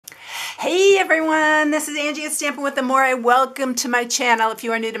Hey everyone, this is Angie at StampingWithAmore. Welcome to my channel. If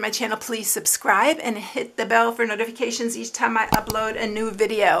you are new to my channel, please subscribe and hit the bell for notifications each time I upload a new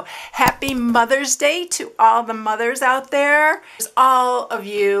video. Happy Mother's Day to all the mothers out there. All of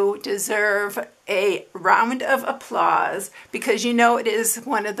you deserve a round of applause because you know it is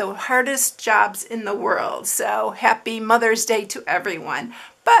one of the hardest jobs in the world. So happy Mother's Day to everyone.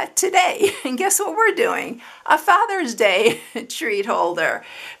 But today, and guess what we're doing? A Father's Day treat holder,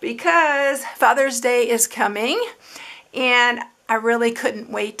 because Father's Day is coming and I really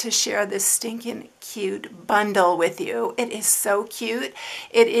couldn't wait to share this stinking cute bundle with you. It is so cute.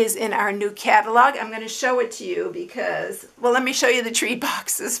 It is in our new catalog. I'm going to show it to you because, well, let me show you the treat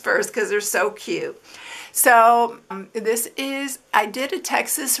boxes first because they're so cute. So this is, I did a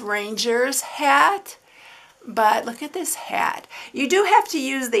Texas Rangers hat. But look at this hat. You do have to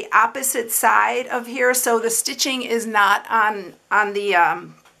use the opposite side of here, so the stitching is not on the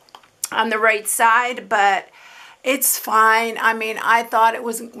right side, but it's fine. I mean, I thought it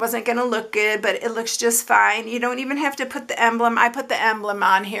wasn't going to look good, but it looks just fine. You don't even have to put the emblem. I put the emblem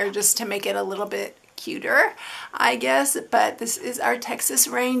on here just to make it a little bit cuter, I guess. But this is our Texas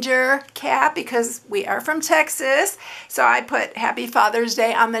Ranger cap because we are from Texas. So I put Happy Father's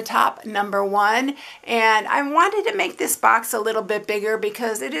Day on the top, #1. And I wanted to make this box a little bit bigger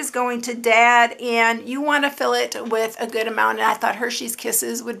because it is going to Dad and you want to fill it with a good amount. And I thought Hershey's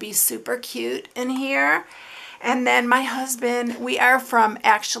Kisses would be super cute in here. And then my husband, we are from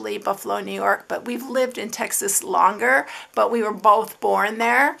actually Buffalo, New York, but we've lived in Texas longer, but we were both born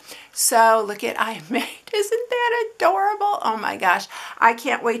there. So look at I made, isn't that adorable? Oh my gosh, I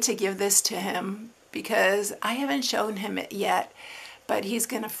can't wait to give this to him because I haven't shown him it yet, but he's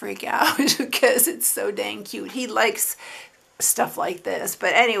gonna freak out because it's so dang cute. He likes stuff like this,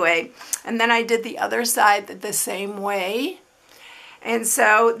 but anyway, and then I did the other side the same way. And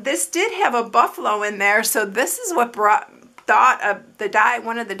so this did have a buffalo in there, so this is what thought of the die.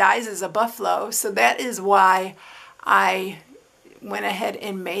 One of the dies is a buffalo, so that is why I went ahead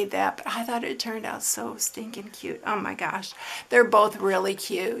and made that. But I thought it turned out so stinking cute. Oh my gosh, they're both really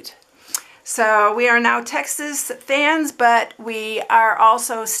cute. So we are now Texas fans, but we are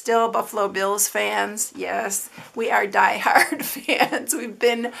also still Buffalo Bills fans. Yes, we are diehard fans. We've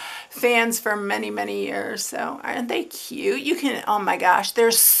been fans for many, many years. So aren't they cute? You can, oh my gosh,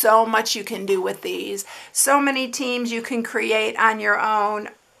 there's so much you can do with these. So many teams you can create on your own.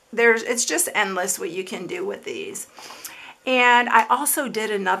 It's just endless what you can do with these. And I also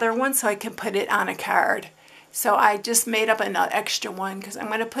did another one so I can put it on a card. So I just made up an extra one because I'm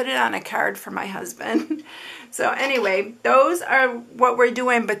going to put it on a card for my husband. So anyway, those are what we're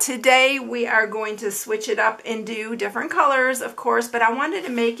doing. But today we are going to switch it up and do different colors, of course. But I wanted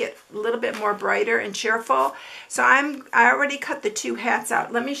to make it a little bit more brighter and cheerful. So I already cut the 2 hats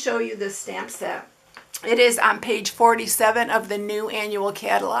out. Let me show you this stamp set. It is on page 47 of the new annual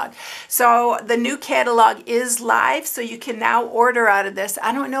catalog. So the new catalog is live, so you can now order out of this.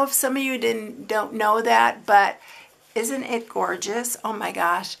 I don't know if some of you don't know that, but isn't it gorgeous? Oh my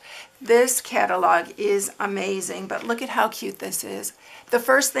gosh. This catalog is amazing, but look at how cute this is. The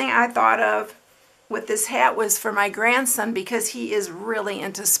first thing I thought of with this hat was for my grandson because he is really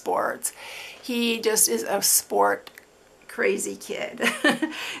into sports. He just is a sport crazy kid.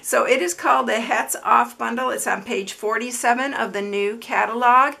 So it is called the Hats Off Bundle. It's on page 47 of the new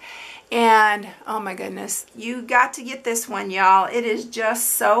catalog. And oh my goodness, you got to get this one, y'all. It is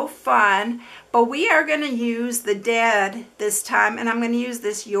just so fun. But we are going to use the Dad this time. And I'm going to use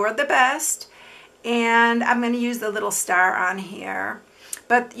this You're the Best. And I'm going to use the little star on here.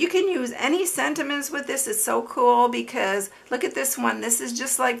 But you can use any sentiments with this. It's so cool because look at this one. This is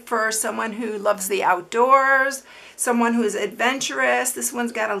just like for someone who loves the outdoors, someone who's adventurous. This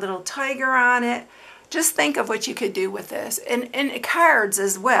one's got a little tiger on it. Just think of what you could do with this. And cards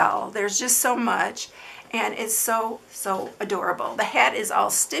as well. There's just so much. And it's so, so adorable. The hat is all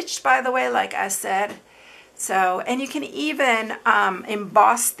stitched, by the way, like I said. So, and you can even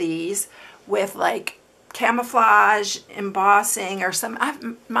emboss these with like camouflage, embossing, or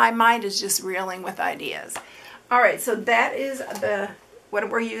some. My mind is just reeling with ideas. All right, so that is what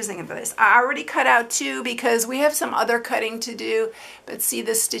we're using for this. I already cut out 2 because we have some other cutting to do, but see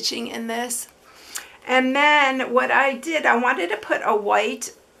the stitching in this? And then what I did, I wanted to put a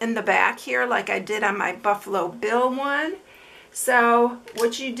white in the back here like I did on my Buffalo Bill one. So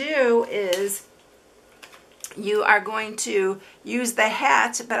what you do is you are going to use the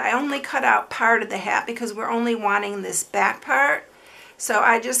hat, but I only cut out part of the hat because we're only wanting this back part. So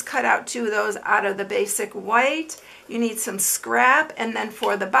I just cut out 2 of those out of the basic white. You need some scrap, and then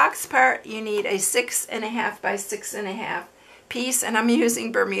for the box part, you need a 6.5 by 6.5 piece, and I'm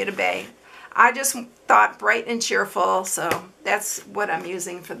using Bermuda Bay. I just thought bright and cheerful, so that's what I'm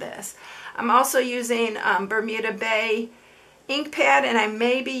using for this. I'm also using Bermuda Bay ink pad, and I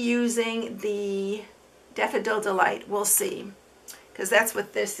may be using the Daffodil Delight. We'll see, because that's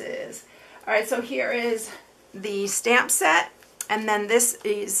what this is. All right, so here is the stamp set, and then this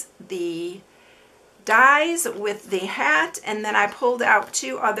is the dies with the hat, and then I pulled out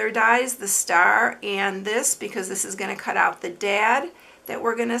 2 other dies, the star and this, because this is going to cut out the dad that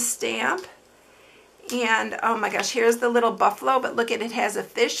we're going to stamp. And oh my gosh, here's the little buffalo, but look at it, has a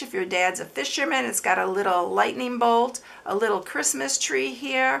fish. If your dad's a fisherman, it's got a little lightning bolt, a little Christmas tree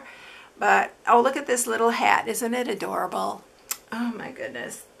here. But oh, look at this little hat. Isn't it adorable? Oh my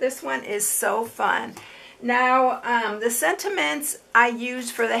goodness, this one is so fun. Now, the sentiments I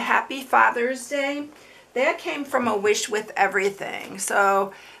used for the Happy Father's Day, that came from a Wish with Everything.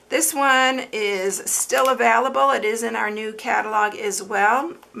 So this one is still available. It is in our new catalog as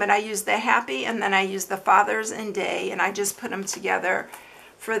well. But I used the Happy, and then I used the Father's and Day, and I just put them together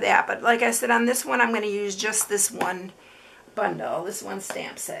for that. But like I said, on this one, I'm going to use just this one bundle, this one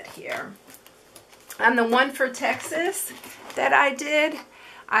stamp set here. On the one for Texas that I did,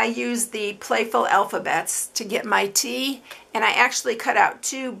 I used the Playful Alphabets to get my T, and I actually cut out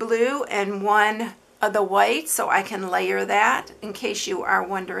 2 blue and 1 of the white so I can layer that, in case you are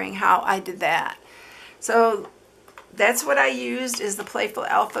wondering how I did that. So that's what I used, is the Playful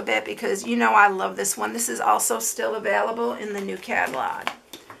Alphabet, because you know I love this one. This is also still available in the new catalog.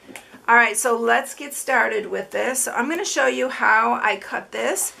 All right, so let's get started with this. So I'm going to show you how I cut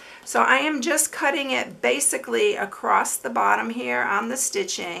this. So I am just cutting it basically across the bottom here on the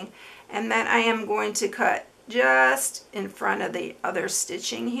stitching, and then I am going to cut just in front of the other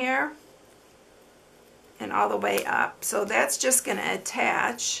stitching here and all the way up. So that's just going to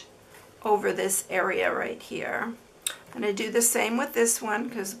attach over this area right here. I'm going to do the same with this one,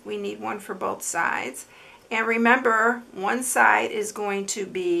 because we need one for both sides. And remember, one side is going to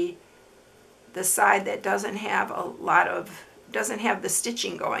be the side that doesn't have the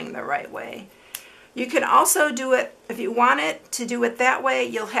stitching going the right way. You can also do it, if you want it to do it that way,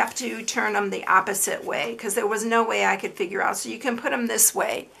 you'll have to turn them the opposite way, because there was no way I could figure out. So you can put them this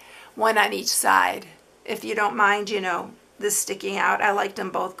way, one on each side. If you don't mind, you know, this sticking out. I liked them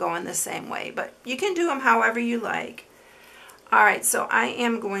both going the same way, but you can do them however you like. All right, so I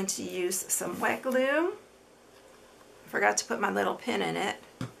am going to use some wet glue. I forgot to put my little pin in it.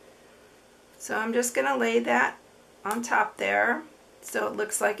 So I'm just going to lay that on top there, so it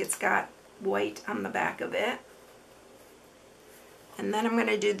looks like it's got white on the back of it. And then I'm going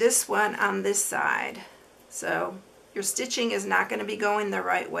to do this one on this side. So your stitching is not going to be going the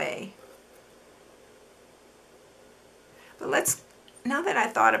right way. But now that I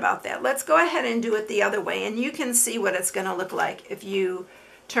thought about that, let's go ahead and do it the other way, and you can see what it's going to look like if you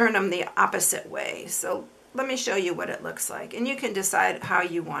turn them the opposite way. So let me show you what it looks like, and you can decide how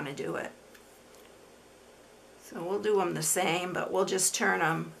you want to do it. So we'll do them the same, but we'll just turn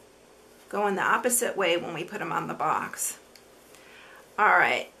them going the opposite way when we put them on the box. All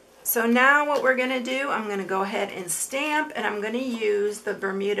right, so now what we're going to do, I'm going to go ahead and stamp, and I'm going to use the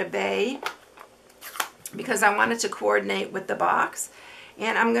Bermuda Bay because I want it to coordinate with the box.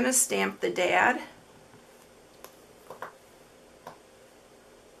 And I'm going to stamp the dad.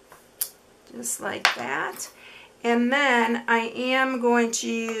 Just like that. And then I am going to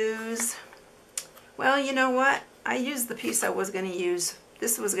use, well, you know what? I used the piece I was going to use.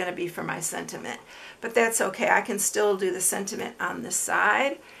 This was going to be for my sentiment, but that's okay. I can still do the sentiment on this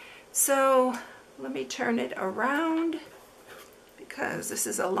side. So let me turn it around, because this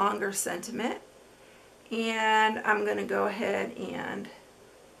is a longer sentiment. And I'm going to go ahead and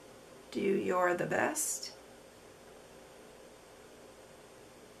do You're the Best.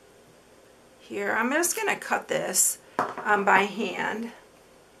 Here, I'm just going to cut this by hand.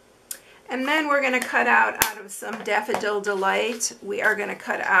 And then we're going to cut out of some Daffodil Delight. We are going to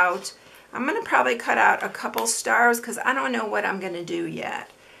cut out, I'm going to probably cut out a couple stars, because I don't know what I'm going to do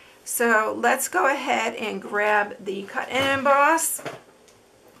yet. So let's go ahead and grab the cut and emboss.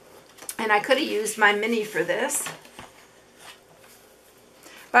 And I could have used my mini for this.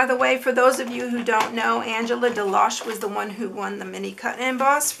 By the way, for those of you who don't know, Angela DeLoche was the one who won the mini cut and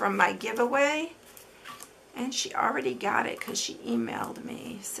emboss from my giveaway. And she already got it because she emailed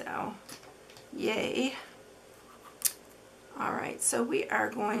me, so yay. All right, so we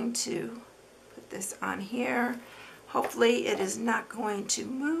are going to put this on here. Hopefully it is not going to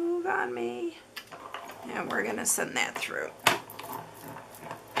move on me. And we're going to send that through.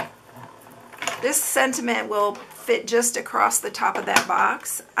 This sentiment will fit just across the top of that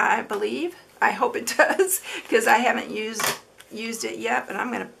box, I believe. I hope it does, because I haven't used used it yet, but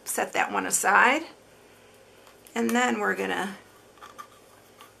I'm going to set that one aside. And then we're going to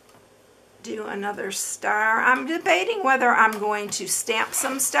do another star. I'm debating whether I'm going to stamp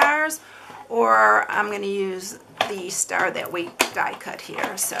some stars or I'm going to use the star that we die cut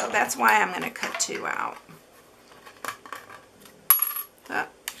here. So that's why I'm going to cut 2 out.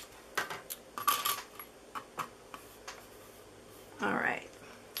 Alright,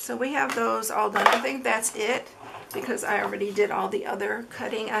 so we have those all done. I think that's it because I already did all the other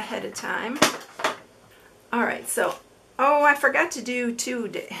cutting ahead of time. Alright, so, oh, I forgot to do 2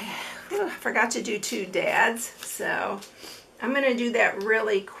 dads, so I'm going to do that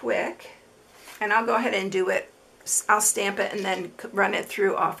really quick, and I'll go ahead and do it. I'll stamp it and then run it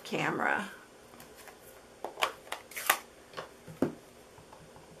through off camera.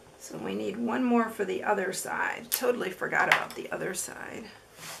 So we need one more for the other side. Totally forgot about the other side.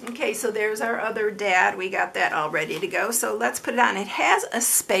 Okay, so there's our other dad. We got that all ready to go. So let's put it on. It has a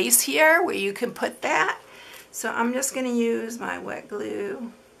space here where you can put that. So I'm just going to use my wet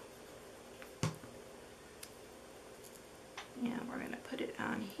glue. Yeah, we're going to put it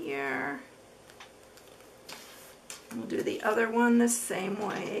on here. We'll do the other one the same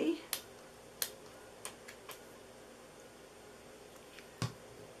way.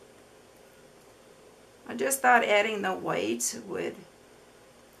 I just thought adding the white would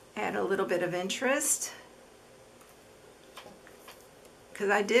add a little bit of interest. Because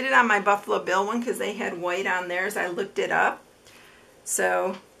I did it on my Buffalo Bill one because they had white on theirs. I looked it up.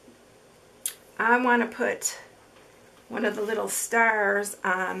 So I want to put one of the little stars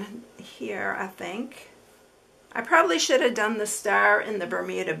on here, I think. I probably should have done the star in the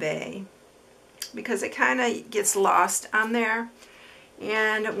Bermuda Bay because it kind of gets lost on there.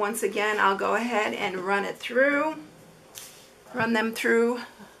 And once again, I'll go ahead and run them through,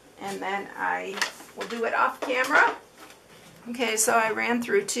 and then I will do it off camera. Okay, so I ran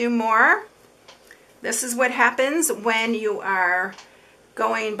through 2 more. This is what happens when you are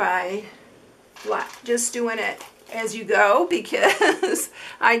going by just doing it as you go, because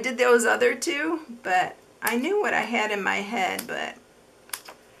I did those other 2, but I knew what I had in my head, but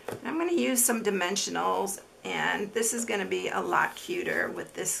I'm going to use some dimensionals. And this is going to be a lot cuter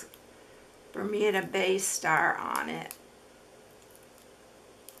with this Bermuda Bay star on it.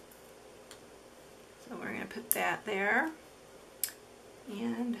 So we're going to put that there.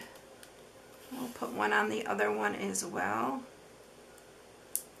 And we'll put one on the other one as well.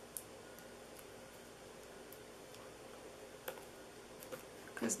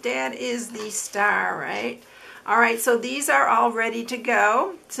 Because Dad is the star, right? Alright, so these are all ready to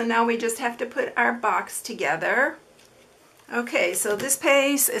go. So now we just have to put our box together. Okay, so this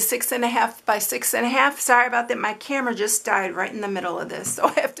piece is 6.5 by 6.5. Sorry about that, my camera just died right in the middle of this, so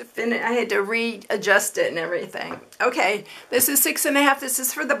I have to finish. I had to readjust it and everything. Okay, this is 6.5. This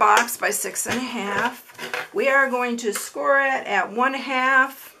is for the box by 6.5. We are going to score it at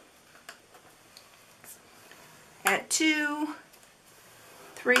 1/2, at 2,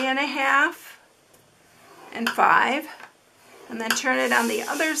 3.5. and 5, and then turn it on the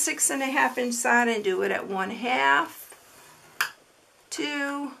other 6.5 inch side and do it at 1/2,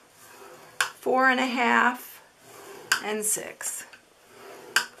 2, 4.5, and 6.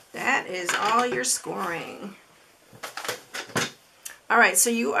 That is all your scoring. Alright, so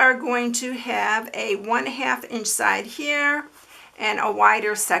you are going to have a 1/2 inch side here and a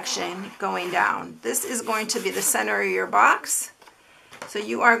wider section going down. This is going to be the center of your box. So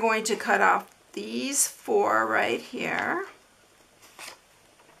you are going to cut off these 4 right here.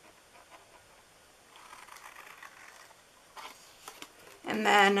 And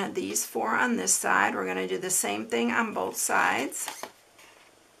then these 4 on this side. We're going to do the same thing on both sides.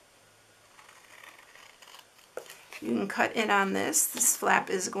 You can cut in on this. This flap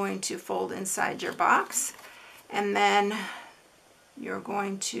is going to fold inside your box. And then you're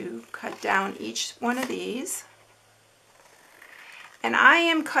going to cut down each one of these. And I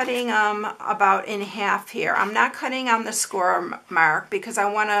am cutting them about in half here. I'm not cutting on the score mark because I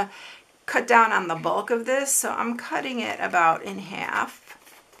want to cut down on the bulk of this. So I'm cutting it about in half.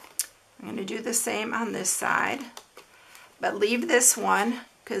 I'm going to do the same on this side. But leave this one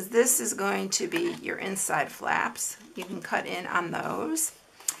because this is going to be your inside flaps. You can cut in on those.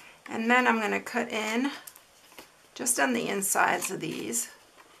 And then I'm going to cut in just on the insides of these.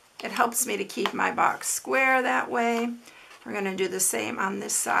 It helps me to keep my box square that way. We're going to do the same on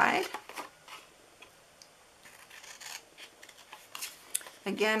this side.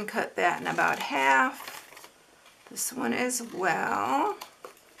 Again, cut that in about half. This one as well.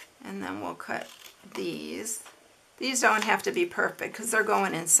 And then we'll cut these. These don't have to be perfect because they're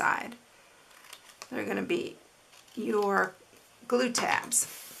going inside. They're going to be your glue tabs.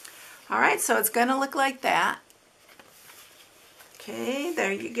 All right, so it's going to look like that. Okay,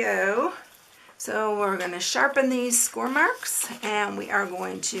 there you go. So we're going to sharpen these score marks, and we are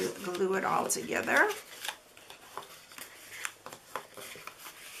going to glue it all together.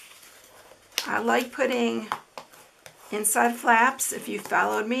 I like putting inside flaps. If you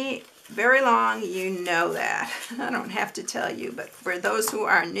followed me very long, you know that. I don't have to tell you, but for those who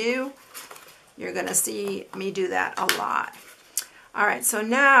are new, you're going to see me do that a lot. All right, so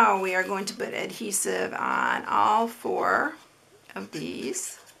now we are going to put adhesive on all 4 of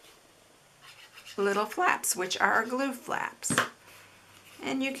these little flaps, which are our glue flaps.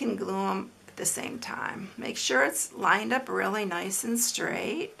 And you can glue them at the same time. Make sure it's lined up really nice and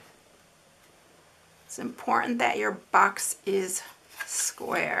straight. It's important that your box is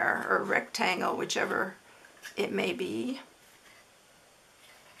square or rectangle, whichever it may be.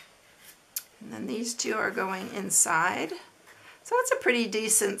 And then these 2 are going inside. So it's a pretty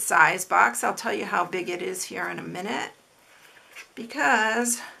decent size box. I'll tell you how big it is here in a minute,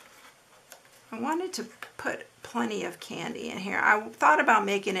 because I wanted to put plenty of candy in here. I thought about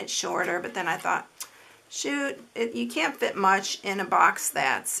making it shorter, but then I thought, shoot, you can't fit much in a box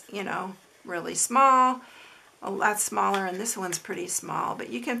that's, you know, really small. A lot smaller, and this one's pretty small, but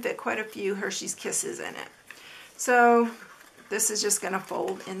you can fit quite a few Hershey's Kisses in it. So this is just going to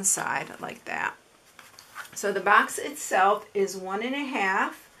fold inside like that. So the box itself is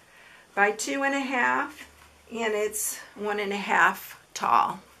 1.5 by 2.5, and it's 1.5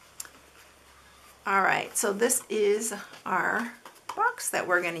 tall. All right, so this is our box that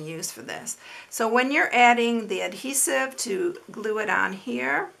we're going to use for this. So when you're adding the adhesive to glue it on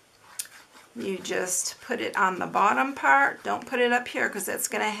here, you just put it on the bottom part. Don't put it up here because that's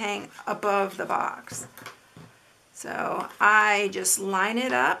going to hang above the box. So I just line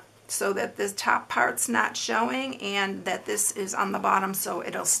it up so that the top part's not showing and that this is on the bottom so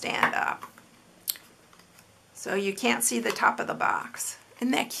it'll stand up. So you can't see the top of the box.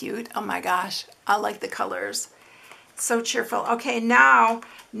 Isn't that cute? Oh my gosh, I like the colors. So cheerful. Okay, now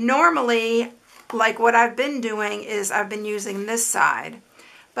normally, like what I've been doing is I've been using this side,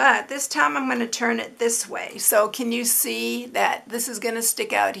 but this time I'm going to turn it this way. So can you see that this is going to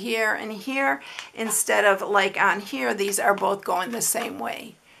stick out here and here instead of like on here, these are both going the same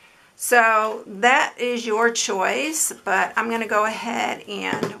way. So that is your choice, but I'm going to go ahead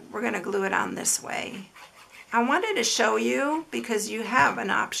and we're going to glue it on this way. I wanted to show you because you have an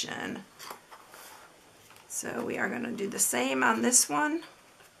option. So we are going to do the same on this one.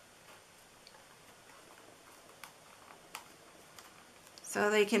 So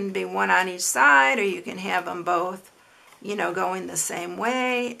they can be one on each side, or you can have them both, you know, going the same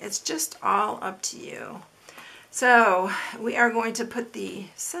way. It's just all up to you. So we are going to put the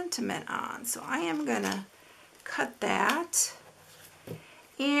sentiment on. So I am going to cut that.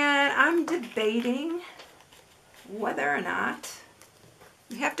 And I'm debating whether or not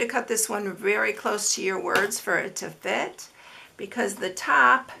you have to cut this one very close to your words for it to fit, because the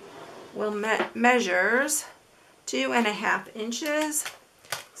top will measures 2.5 inches.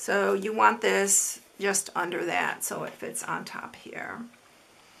 So you want this just under that so it fits on top here.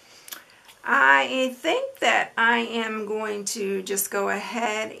 I think that I am going to just go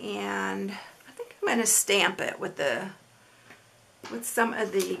ahead and I think I'm going to stamp it with some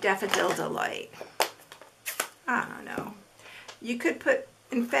of the Daffodil Delight. I don't know. You could put,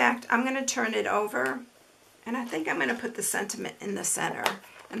 in fact, I'm going to turn it over, and I think I'm going to put the sentiment in the center,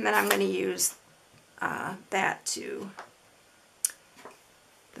 and then I'm going to use that to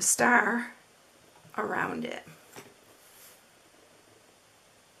the star around it.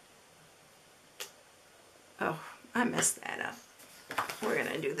 Oh, I messed that up. We're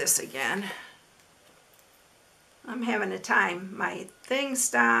going to do this again. I'm having a time. My thing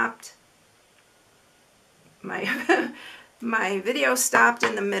stopped. My video stopped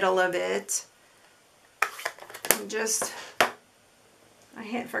in the middle of it. I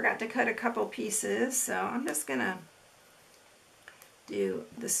had forgot to cut a couple pieces, so I'm just going to do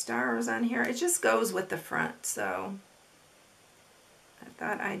the stars on here. It just goes with the front, so I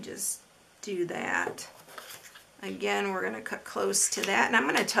thought I'd just do that. Again, we're going to cut close to that, and I'm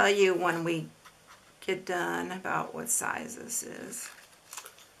going to tell you when we get done about what size this is.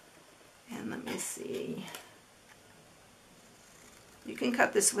 And let me see. You can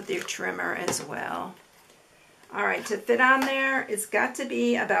cut this with your trimmer as well. All right, to fit on there, it's got to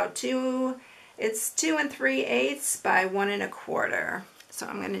be about 2 3/8 by 1 1/4. So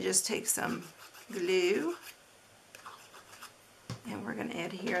I'm going to just take some glue and we're going to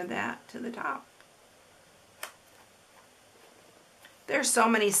adhere that to the top. There's so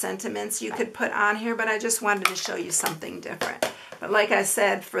many sentiments you could put on here, but I just wanted to show you something different. But like I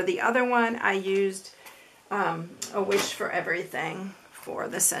said, for the other one, I used A Wish for Everything for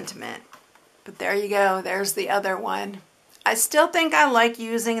the sentiment. But there you go. There's the other one. I still think I like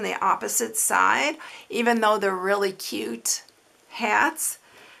using the opposite side, even though they're really cute hats,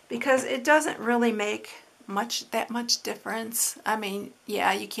 because it doesn't really make that much difference. I mean,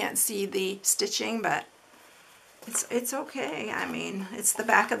 yeah, you can't see the stitching, but it's okay. I mean, it's the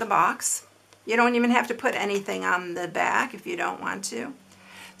back of the box. You don't even have to put anything on the back if you don't want to.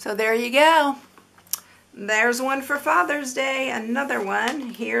 So there you go. There's one for Father's Day, another one.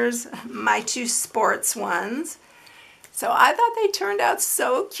 Here's my two sports ones. So I thought they turned out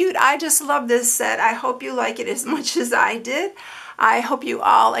so cute. I just love this set. I hope you like it as much as I did. I hope you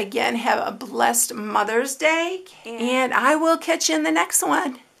all, again, have a blessed Mother's Day. And I will catch you in the next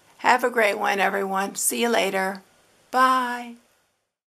one. Have a great one, everyone. See you later. Bye.